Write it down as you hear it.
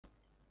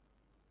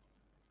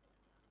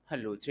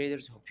Hello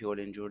traders, hope you all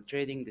enjoyed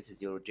trading. This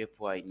is your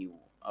JPY new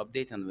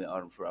update and we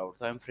are for our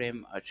time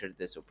frame. I shared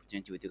this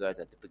opportunity with you guys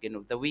at the beginning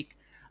of the week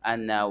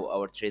and now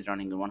our trade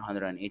running in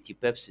 180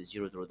 pips,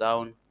 zero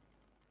drawdown.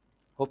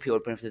 Hope you all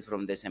benefit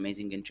from this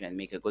amazing entry and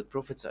make a good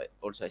profit. So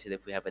also I said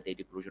if we have a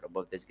daily closure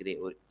above this gray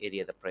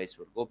area, the price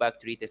will go back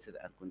to retest it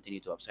and continue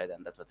to upside,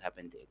 and that's what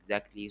happened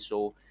exactly.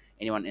 So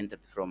anyone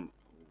entered from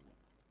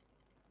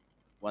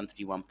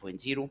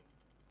 131.0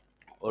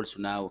 also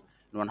now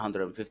in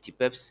 150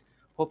 pips.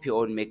 Hope you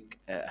all make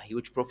a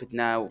huge profit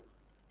now.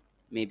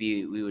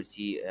 Maybe we will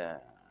see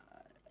a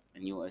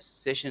new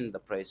session. The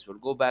price will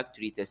go back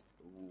to retest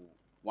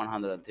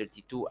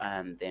 132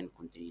 and then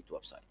continue to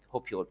upside.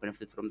 Hope you all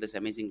benefit from this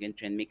amazing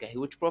entry and make a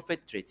huge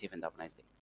profit. Trade safe and have a nice day.